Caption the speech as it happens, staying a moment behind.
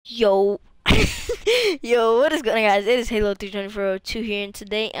Yo, yo, what is going on, guys? It is Halo 32402 here, and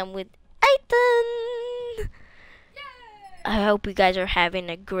today I'm with Ethan. I hope you guys are having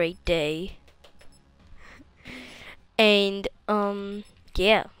a great day. And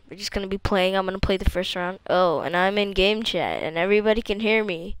yeah, we're just gonna be playing. I'm gonna play the first round. Oh, and I'm in game chat, and everybody can hear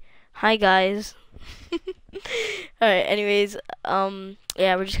me. Hi, guys. All right. Anyways,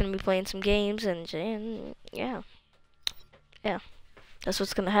 yeah, we're just gonna be playing some games, and yeah, that's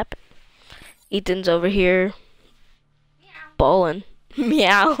what's gonna happen. Ethan's over here balling.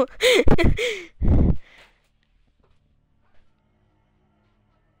 Meow.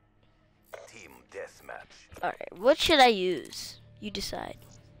 Team deathmatch. Alright, what should I use? You decide.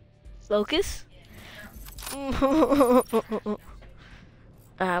 Locust?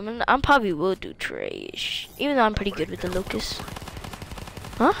 I'm probably will do trash. Even though I'm pretty good with the locust.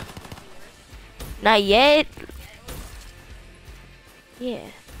 Huh? Not yet.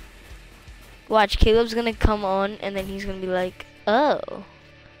 Yeah. Watch, Caleb's gonna come on and then he's gonna be like, oh.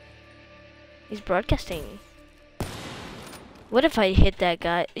 He's broadcasting. What if I hit that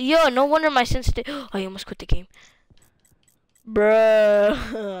guy? Yo, no wonder my sensitive. Oh, I almost quit the game.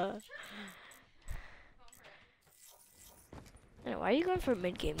 Bruh. Why are you going for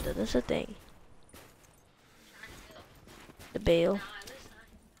mid game though? That's the thing. The bail.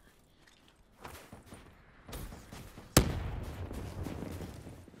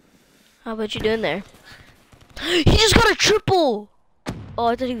 How about you doing there? He just got a triple! Oh,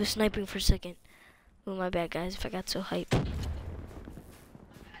 I thought he was sniping for a second. Oh, my bad, guys, if I got so hyped.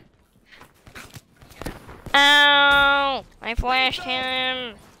 Ow! I flashed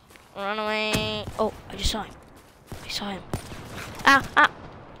him! Run away. Oh, I just saw him. I saw him. Ah, ah!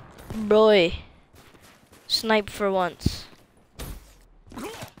 Boy. Snipe for once.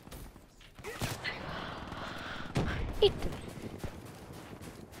 Ethan.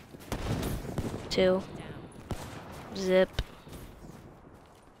 2. Zip.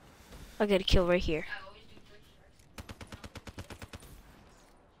 I'll get a kill right here.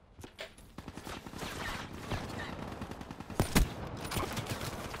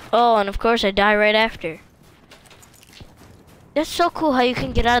 Oh, and of course I die right after. That's so cool how you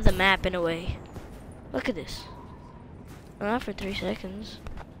can get out of the map in a way. Look at this. Well, not for 3 seconds.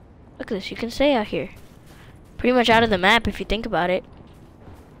 Look at this, you can stay out here. Pretty much out of the map if you think about it.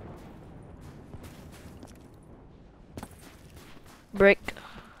 Brick.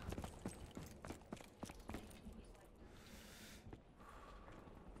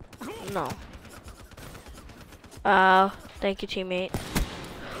 No. Thank you, teammate.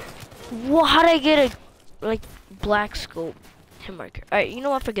 What? How'd I get a, like, black scope hit marker? Alright, you know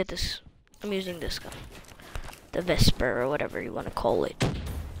what? Forget this. I'm using this gun. The Vesper, or whatever you want to call it.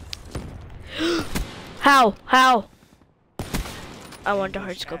 How? How? I want to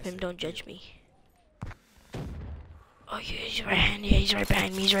hard scope him. Don't judge me. Oh, yeah, he's right behind me. He's right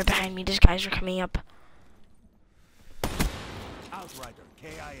behind me. He's right behind me. These guys are coming up. Outrider,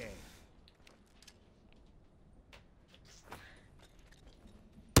 KIA.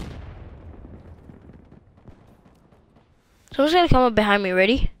 Someone's gonna come up behind me.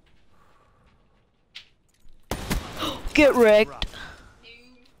 Ready? Get wrecked.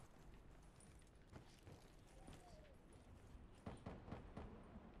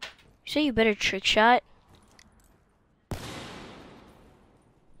 You say you better trick shot?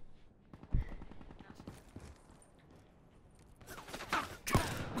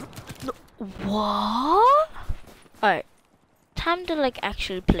 What? Alright. Time to like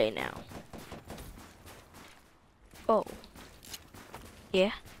actually play now. Oh.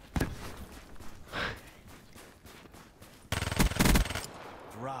 Yeah.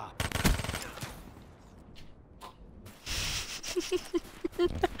 Drop.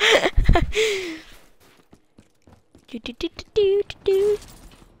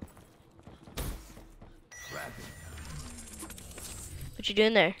 What you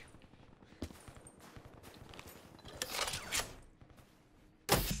doing there?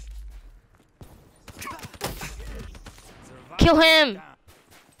 Kill him!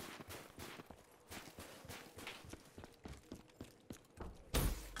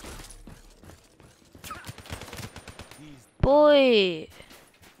 Boy!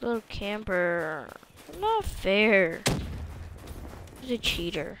 Little camper. Not fair. He's a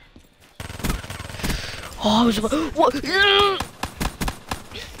cheater. Oh, I was about. What? They're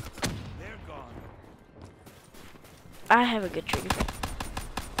gone. I have a good trigger.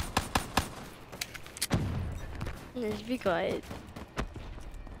 Just be quiet.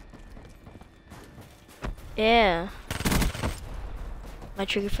 Yeah. My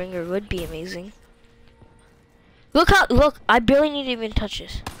trigger finger would be amazing. Look, I barely need to even touch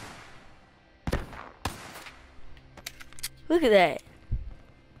this. Look at that.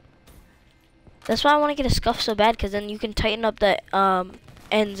 That's why I want to get a scuff so bad, because then you can tighten up the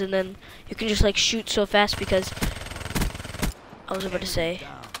ends, and then you can just like shoot so fast. Because I was about to say,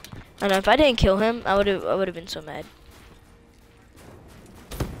 I know if I didn't kill him, I would have been so mad.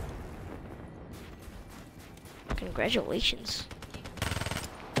 Congratulations.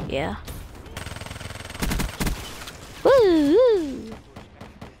 Yeah. Woo!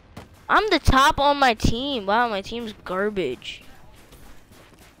 I'm the top on my team. Wow, my team's garbage.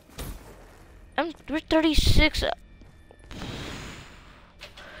 We're 36.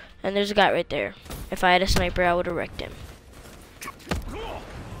 And there's a guy right there. If I had a sniper, I would have wrecked him.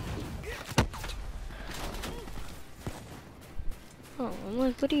 Oh, I'm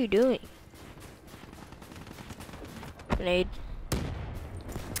like, what are you doing? Grenade.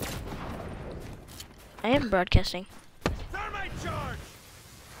 I am broadcasting. Thermite charge!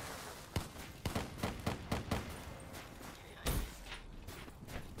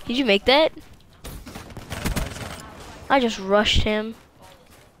 Did you make that? I just rushed him.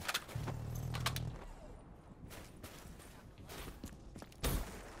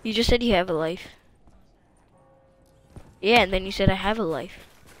 You just said you have a life. Yeah, and then you said I have a life.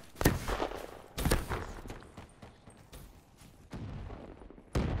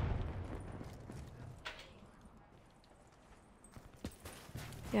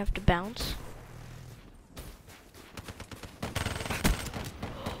 You have to bounce.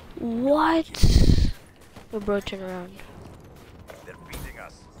 What? Oh, bro, turn around. They're beating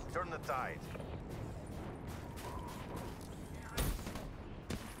us. Turn the tide.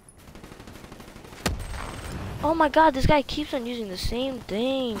 Oh my god, this guy keeps on using the same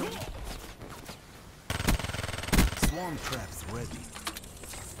thing. Swarm traps ready.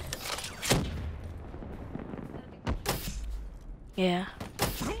 Yeah.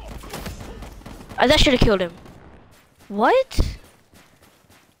 That should have killed him. What?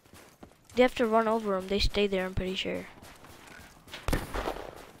 They have to run over him. They stay there, I'm pretty sure.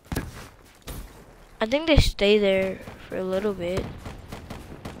 I think they stay there for a little bit.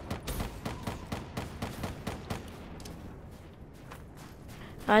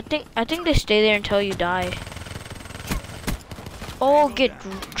 I think they stay there until you die. Oh, get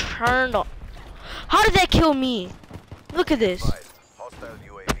turned off. How did that kill me? Look at this. Hostile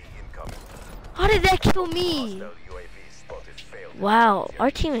UAV incoming. How did that kill me? Hostile UAV spotted failed. Wow,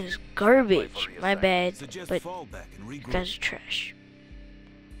 our team is garbage. My bad, Suggest but fall back and you regroup. guys are trash.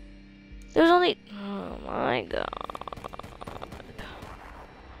 There's only, oh my god.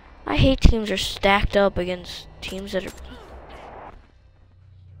 I hate teams that are stacked up against teams that are.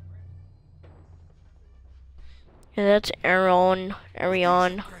 Yeah, that's Arion.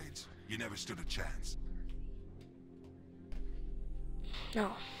 You never stood a chance.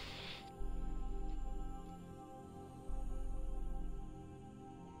 No.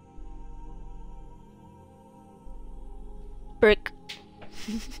 Brick.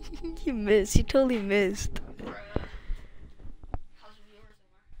 You missed. You totally missed.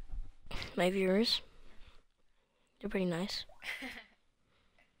 My viewers. They're pretty nice.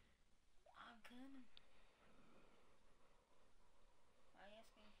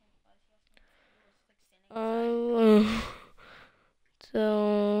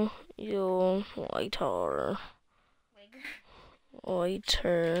 So you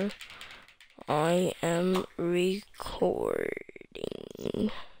later. I am recording.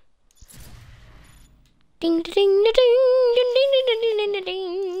 Ding ding ding ding ding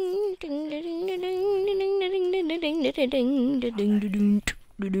ding.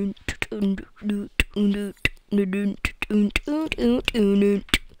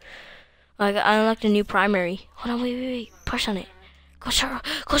 I unlocked a new primary. Hold on, wait. Push on it. Go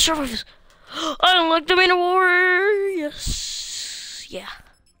servers. I unlocked the main award. Yes. Yeah.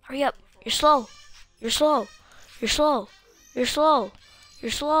 Hurry up. You're slow. You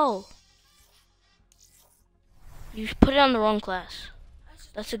put it on the wrong class.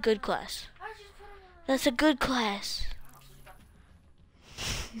 That's a good class.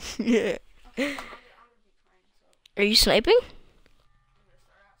 Yeah. Are you sniping?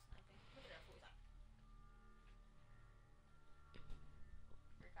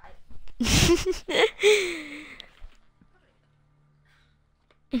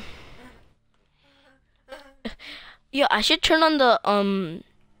 Yo, I should turn on the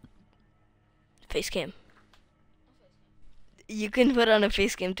face cam. You can put on a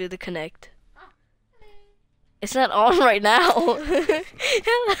face cam through the Connect. It's not on right now.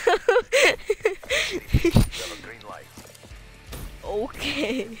 Green light.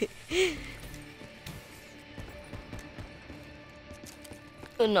 Okay.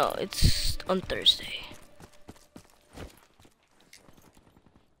 Oh, no, it's on Thursday.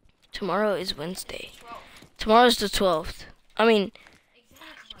 Tomorrow is Wednesday. Tomorrow's the 12th. I mean,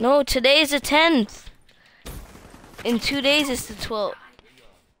 no, today is the 10th. In 2 days, it's the 12th.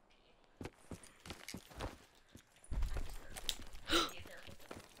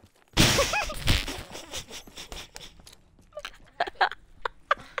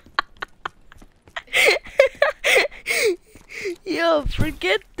 Yo,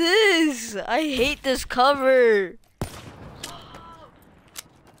 forget this. I hate this cover.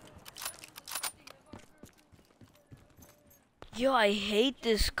 Yo, I hate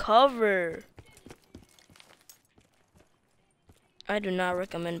this cover. I do not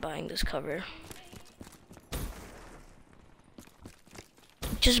recommend buying this cover.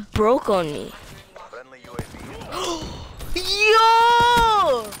 It just broke on me. Friendly UAV.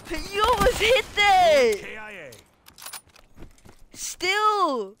 Yo! You almost hit that! KIA.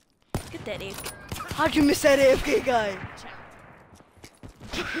 Still! Get that AFK. How'd you miss that AFK guy?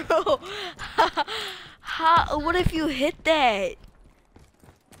 Bro, what if you hit that?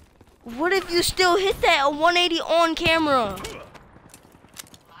 What if you still hit that at 180 on camera? Nomad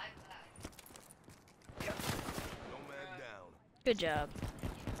down. Good job.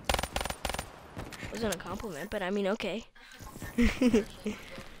 Wasn't a compliment, but I mean, okay.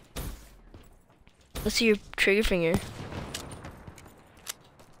 Let's see your trigger finger.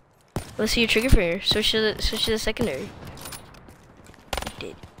 Let's see your trigger finger. Switch to the secondary. You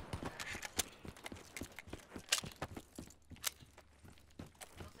did.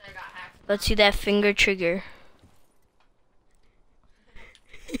 Let's see that finger trigger.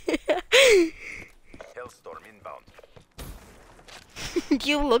 Hellstorm inbound.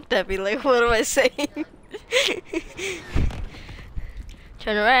 You looked at me like, what am I saying?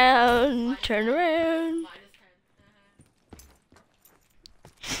 Turn around, turn around.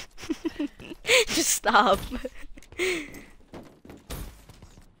 Just stop.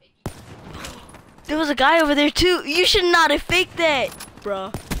 There was a guy over there too. You should not have faked that,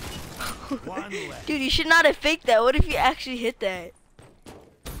 bruh. One left. Dude, you should not have faked that. What if you actually hit that?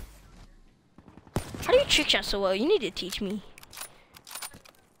 How do you trick shot so well? You need to teach me.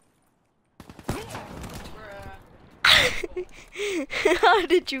 How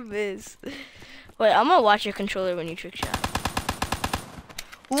did you miss? Wait, I'm gonna watch your controller when you trick shot.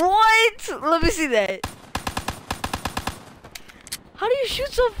 What? Let me see that. How do you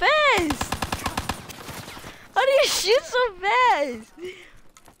shoot so fast? How do you shoot so fast?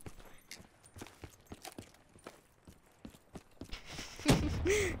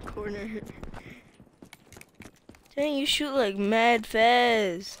 Corner. Dang, you shoot like mad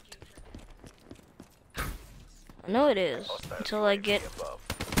fast. I know it is. Until I get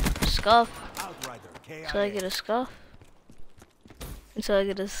a scuff. Outrider. KIA. Until I get a scuff. Until I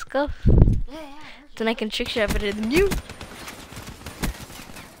get a scuff. Then I can trick shot better than you.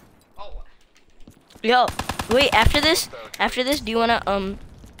 Yo, wait, after this, do you wanna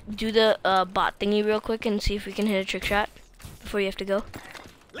do the bot thingy real quick and see if we can hit a trick shot before you have to go?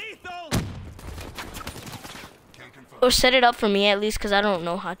 Lethal. Or set it up for me at least, cause I don't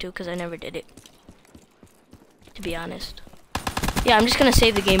know how to, cause I never did it. To be honest. Yeah, I'm just gonna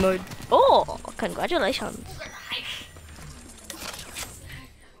save the game mode. Oh, congratulations.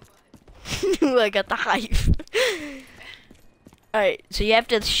 I got the hype. Alright, so you have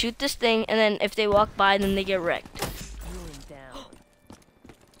to shoot this thing, and then if they walk by, then they get wrecked.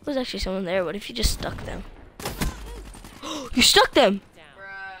 There's actually someone there. What if you just stuck them? You stuck them!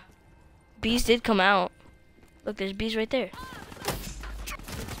 Bees did come out. Look, there's bees right there.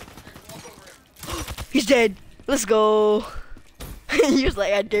 He's dead. Let's go. He was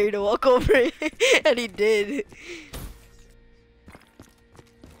like, I dare you to walk over it. And he did.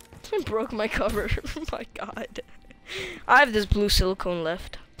 I broke my cover. Oh my god. I have this blue silicone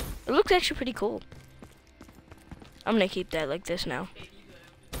left. It looks actually pretty cool. I'm gonna keep that like this now.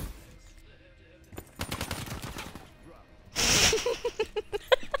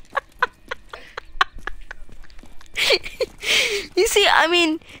 You see, I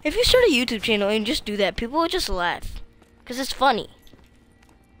mean, if you start a YouTube channel and just do that, people will just laugh. Because it's funny.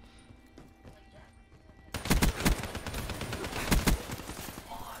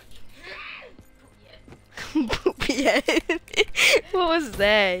 Poopy head. What was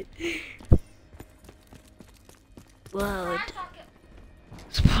that? Whoa.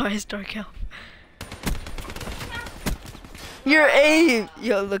 Surprise, Dark Elf. Your aim!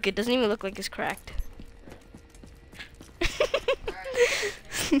 Yo, look, it doesn't even look like it's cracked.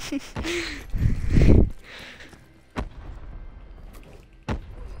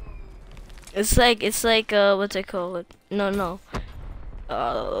 It's like, what's it called? No.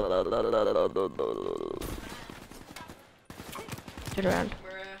 Turn around.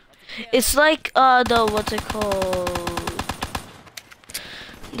 It's like the what's it called?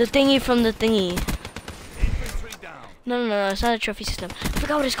 The thingy from the thingy. Infantry down. No, it's not a trophy system. I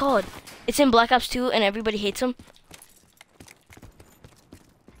forgot what it's called. It's in Black Ops 2 and everybody hates them.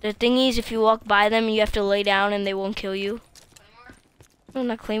 The thingies, if you walk by them, you have to lay down and they won't kill you. No,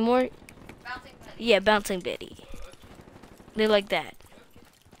 not Claymore. Yeah, Bouncing Betty. They're like that.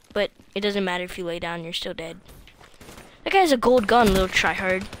 But it doesn't matter if you lay down, you're still dead. That guy has a gold gun, little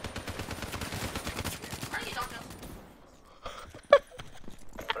tryhard.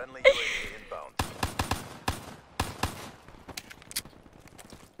 Friendly UAV inbound.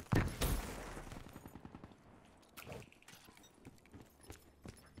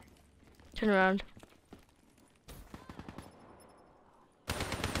 Turn around.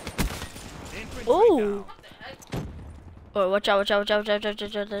 Infantry Oh! down. Oh, watch out.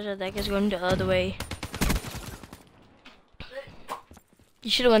 That guy's going the other way. You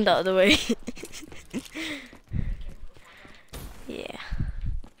should have went the other way. Yeah.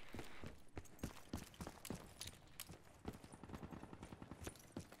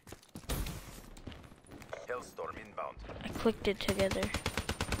 Hellstorm inbound. I clicked it together.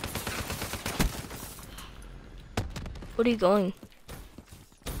 What are you going?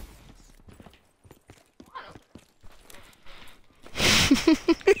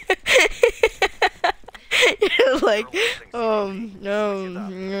 You're like, no.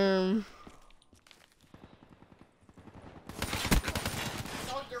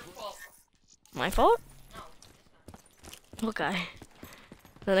 My fault? What guy?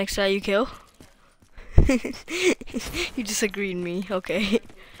 The next guy you kill? You disagreed with me, okay.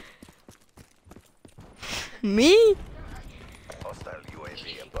 Me? Hostile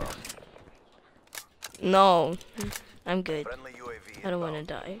UAV above. No. I'm good. Friendly UAV I don't want to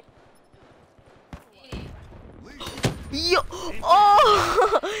inbound. die. Yo!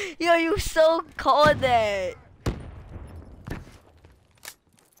 Oh! Yo, you so called that.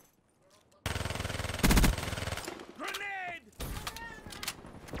 Grenade!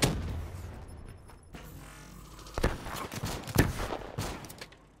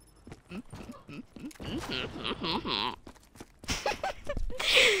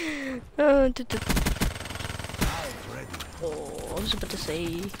 Oh, I was about to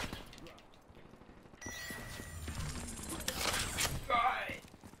say.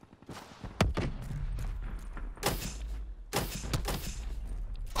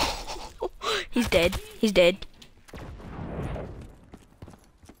 He's dead. He's dead.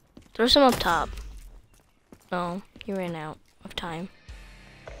 Throw some up top. No, he ran out of time.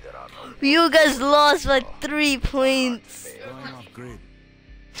 There are no You guys lost by 3 points. going off grid.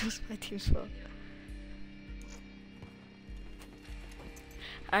 Just my team's fault.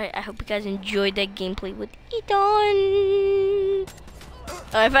 Alright, I hope you guys enjoyed that gameplay with Eton. Oh,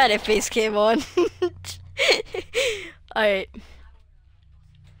 I've had a face cam on. Alright.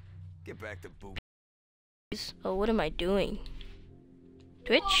 Get back to boot. Oh, what am I doing?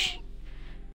 Twitch?